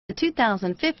The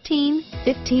 2015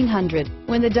 1500.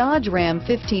 When the Dodge Ram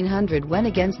 1500 went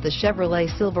against the Chevrolet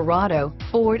Silverado,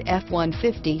 Ford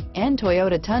F-150, and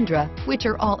Toyota Tundra, which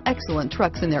are all excellent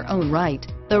trucks in their own right,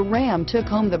 the Ram took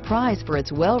home the prize for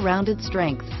its well-rounded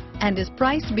strengths and is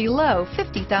priced below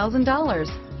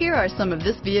 $50,000. Here are some of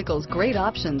this vehicle's great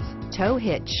options: tow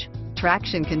hitch,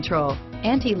 traction control,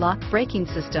 anti-lock braking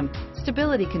system,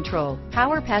 stability control,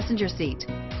 power passenger seat,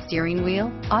 steering wheel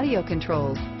audio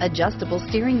controls, adjustable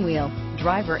steering wheel,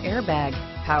 driver airbag,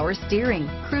 power steering,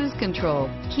 cruise control,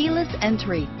 keyless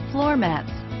entry, floor mats,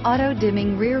 auto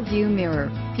dimming rear view mirror,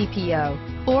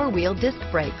 PPO, four-wheel disc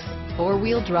brakes,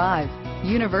 four-wheel drive,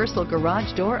 universal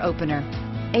garage door opener,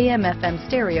 AM/FM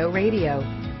stereo radio,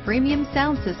 premium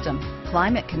sound system,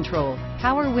 climate control,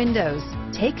 power windows.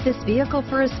 Take this vehicle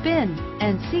for a spin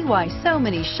and see why so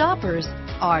many shoppers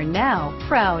are now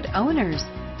proud owners.